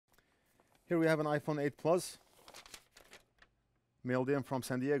Here we have an iPhone 8 Plus, mailed in from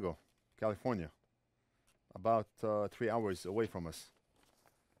San Diego, California, about 3 hours away from us.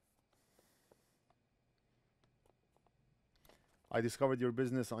 I discovered your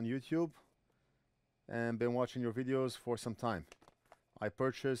business on YouTube and been watching your videos for some time. I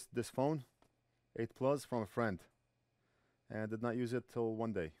purchased this phone, 8 Plus, from a friend and did not use it till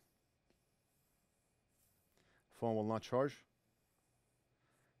one day. Phone will not charge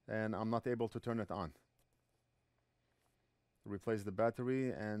and I'm not able to turn it on. Replaced the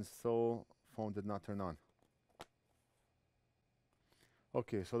battery and still phone did not turn on.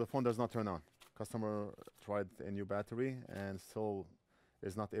 Okay, so the phone does not turn on. Customer tried a new battery and still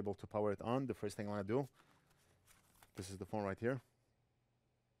is not able to power it on. The first thing I want to do, this is the phone right here.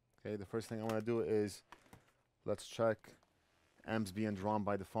 Okay, the first thing I want to do is let's check amps being drawn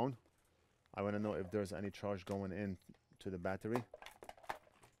by the phone. I want to know if there's any charge going in to the battery.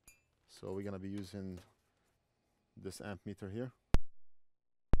 So we're going to be using this amp meter here.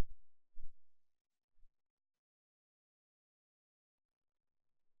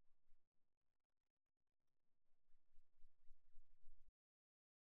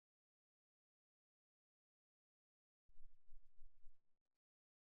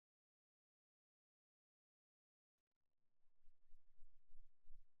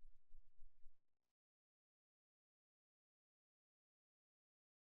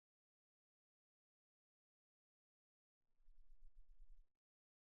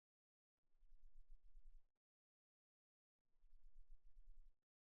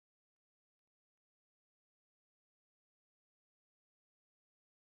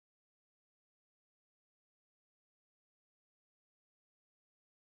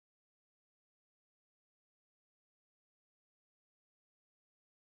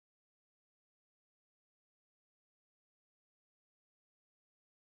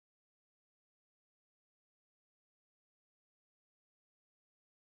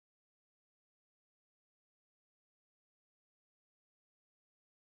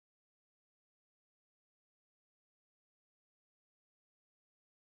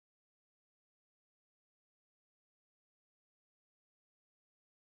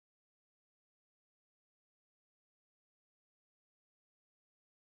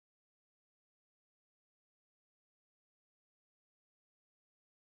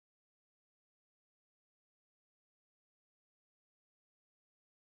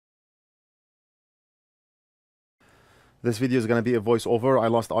 This video is going to be a voiceover. I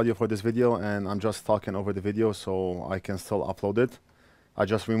lost audio for this video and I'm just talking over the video so I can still upload it. I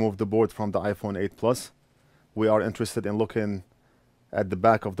just removed the board from the iPhone 8 Plus. We are interested in looking at the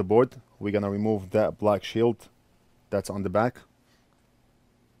back of the board. We're going to remove that black shield that's on the back.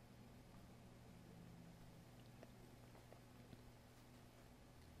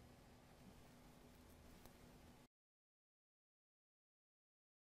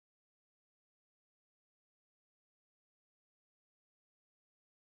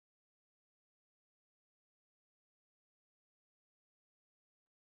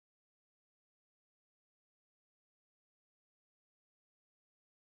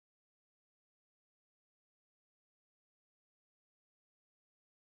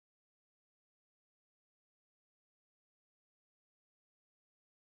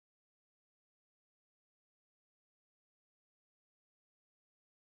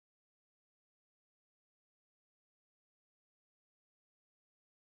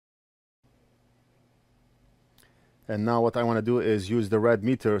 And now what I want to do is use the red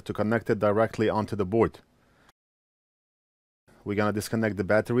meter to connect it directly onto the board. We're going to disconnect the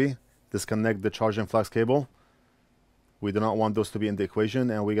battery, disconnect the charging Flux cable. We do not want those to be in the equation,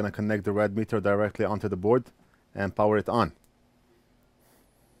 and we're going to connect the red meter directly onto the board and power it on.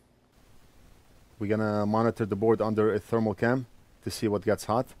 We're going to monitor the board under a thermal cam to see what gets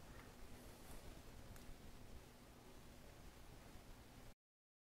hot.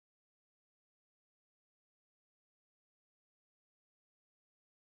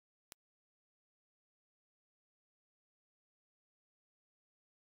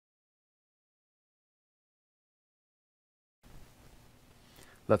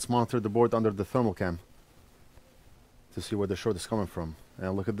 Let's monitor the board under the thermal cam to see where the short is coming from.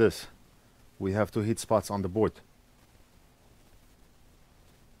 And look at this. We have 2 heat spots on the board.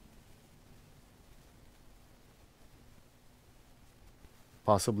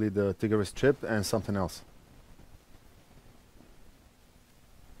 Possibly the Tigris chip and something else.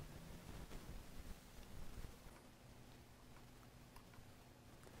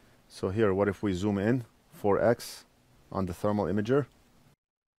 So here, what if we zoom in 4x on the thermal imager?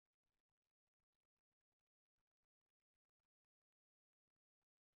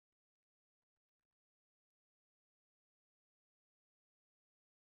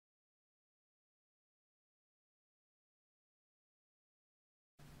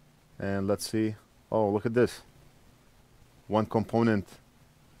 And let's see. Oh, look at this. One component,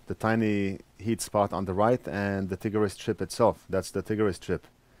 the tiny heat spot on the right, and the Tigris chip itself. That's the Tigris chip.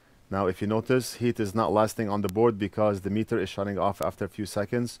 Now, if you notice, heat is not lasting on the board because the meter is shutting off after a few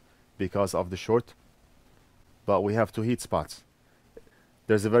seconds because of the short. But we have two heat spots.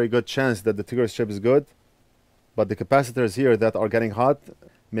 There's a very good chance that the Tigris chip is good, but the capacitors here that are getting hot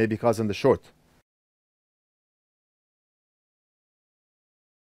may be causing the short.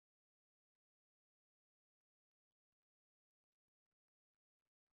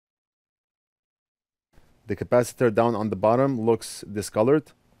 The capacitor down on the bottom looks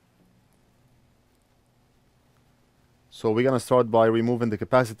discolored. So we're going to start by removing the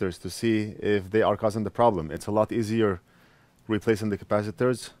capacitors to see if they are causing the problem. It's a lot easier replacing the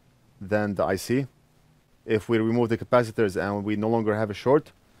capacitors than the IC. If we remove the capacitors and we no longer have a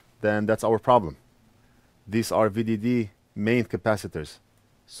short, then that's our problem. These are VDD main capacitors,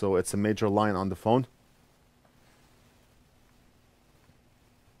 so it's a major line on the phone.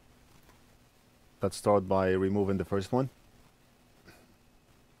 Let's start by removing the first one.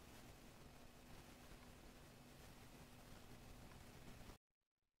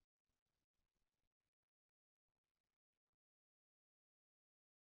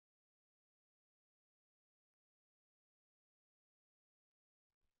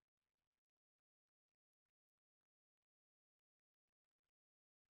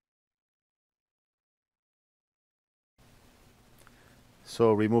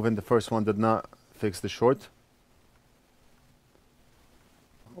 So removing the first one did not fix the short.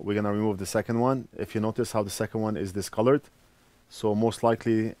 We're gonna remove the second one. If you notice how the second one is discolored, so most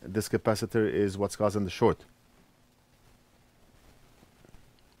likely this capacitor is what's causing the short.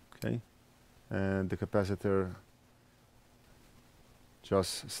 Okay, and the capacitor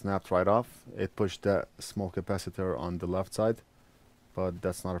just snapped right off. It pushed that small capacitor on the left side, but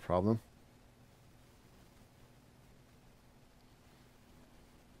that's not a problem.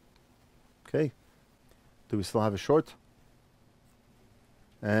 Okay, do we still have a short?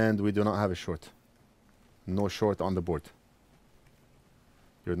 And we do not have a short. No short on the board.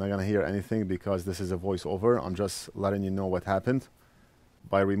 You're not gonna hear anything because this is a voiceover. I'm just letting you know what happened.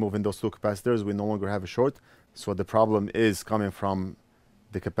 By removing those two capacitors, we no longer have a short. So the problem is coming from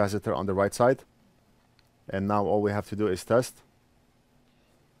the capacitor on the right side. And now all we have to do is test.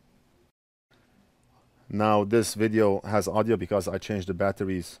 Now this video has audio because I changed the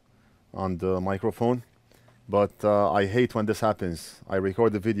batteries on the microphone, but I hate when this happens. I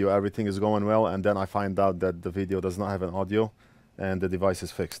record the video, everything is going well, and then I find out that the video does not have an audio and the device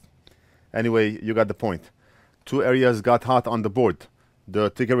is fixed. Anyway, you got the point. Two areas got hot on the board, the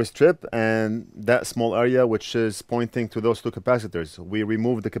Tigris chip and that small area which is pointing to those two capacitors. We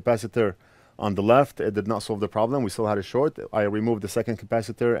removed the capacitor on the left. It did not solve the problem. We still had a short. I removed the second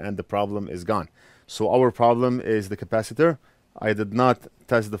capacitor and the problem is gone. So our problem is the capacitor. I did not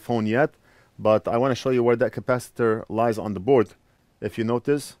test the phone yet, but I want to show you where that capacitor lies on the board. If you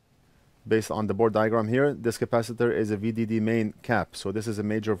notice, based on the board diagram here, this capacitor is a VDD main cap. So this is a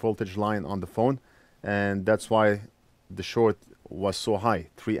major voltage line on the phone, and that's why the short was so high,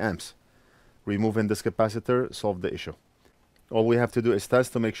 3 amps. Removing this capacitor solved the issue. All we have to do is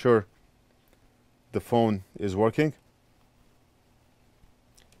test to make sure the phone is working.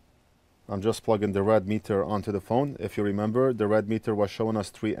 I'm just plugging the red meter onto the phone. If you remember, the red meter was showing us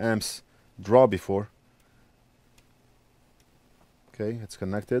 3 amps draw before. Okay, it's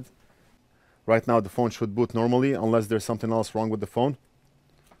connected. Right now the phone should boot normally unless there's something else wrong with the phone.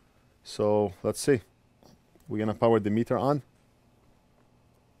 So let's see. We're gonna power the meter on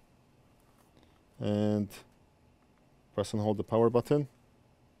and press and hold the power button.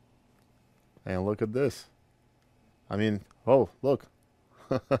 And look at this. I mean, oh, look.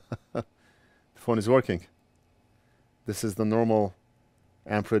 The phone is working. This is the normal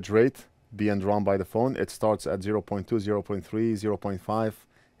amperage rate being drawn by the phone. It starts at 0.2, 0.3, 0.5.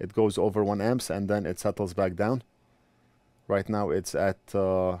 It goes over 1 amps and then it settles back down. Right now it's at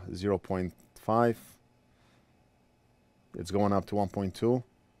 0.5. It's going up to 1.2.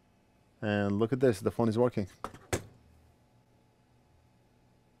 And look at this, the phone is working.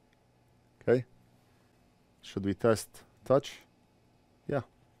 Okay. Should we test touch? Yeah.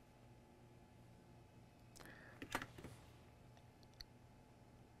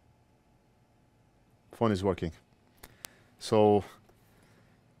 Phone is working. So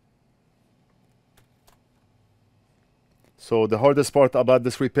the hardest part about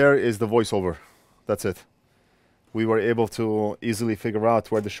this repair is the voiceover. That's it. We were able to easily figure out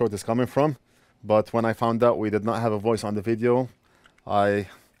where the short is coming from, but when I found out we did not have a voice on the video, I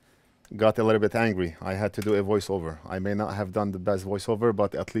got a little bit angry. I had to do a voiceover. I may not have done the best voiceover,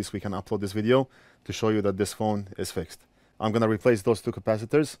 but at least we can upload this video to show you that this phone is fixed. I'm gonna replace those 2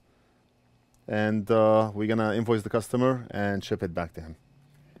 capacitors, and we're gonna invoice the customer and ship it back to him.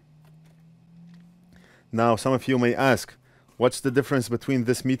 Now, some of you may ask, what's the difference between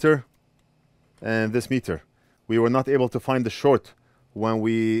this meter and this meter? We were not able to find the short when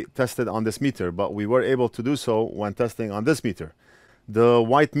we tested on this meter, but we were able to do so when testing on this meter. The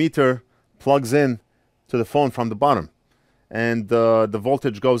white meter plugs in to the phone from the bottom, and the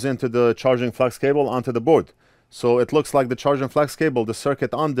voltage goes into the charging flex cable onto the board. So it looks like the charging flex cable, the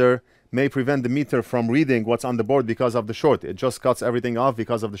circuit under, may prevent the meter from reading what's on the board because of the short. It just cuts everything off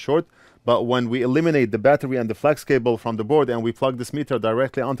because of the short. But when we eliminate the battery and the flex cable from the board and we plug this meter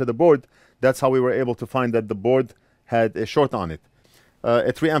directly onto the board, that's how we were able to find that the board had a short on it.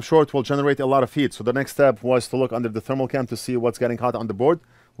 A 3 amp short will generate a lot of heat. So the next step was to look under the thermal cam to see what's getting hot on the board.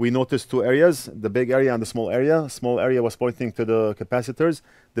 We noticed 2 areas, the big area and the small area. Small area was pointing to the capacitors.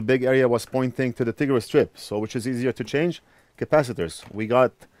 The big area was pointing to the Tigris strip. So which is easier to change? Capacitors. We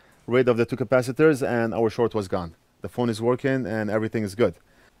got rid of the 2 capacitors and our short was gone. The phone is working and everything is good.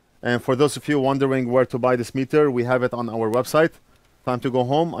 And for those of you wondering where to buy this meter, we have it on our website. Time to go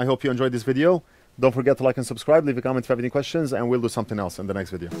home. I hope you enjoyed this video. Don't forget to like and subscribe, leave a comment if you have any questions, and we'll do something else in the next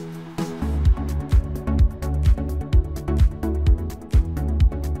video.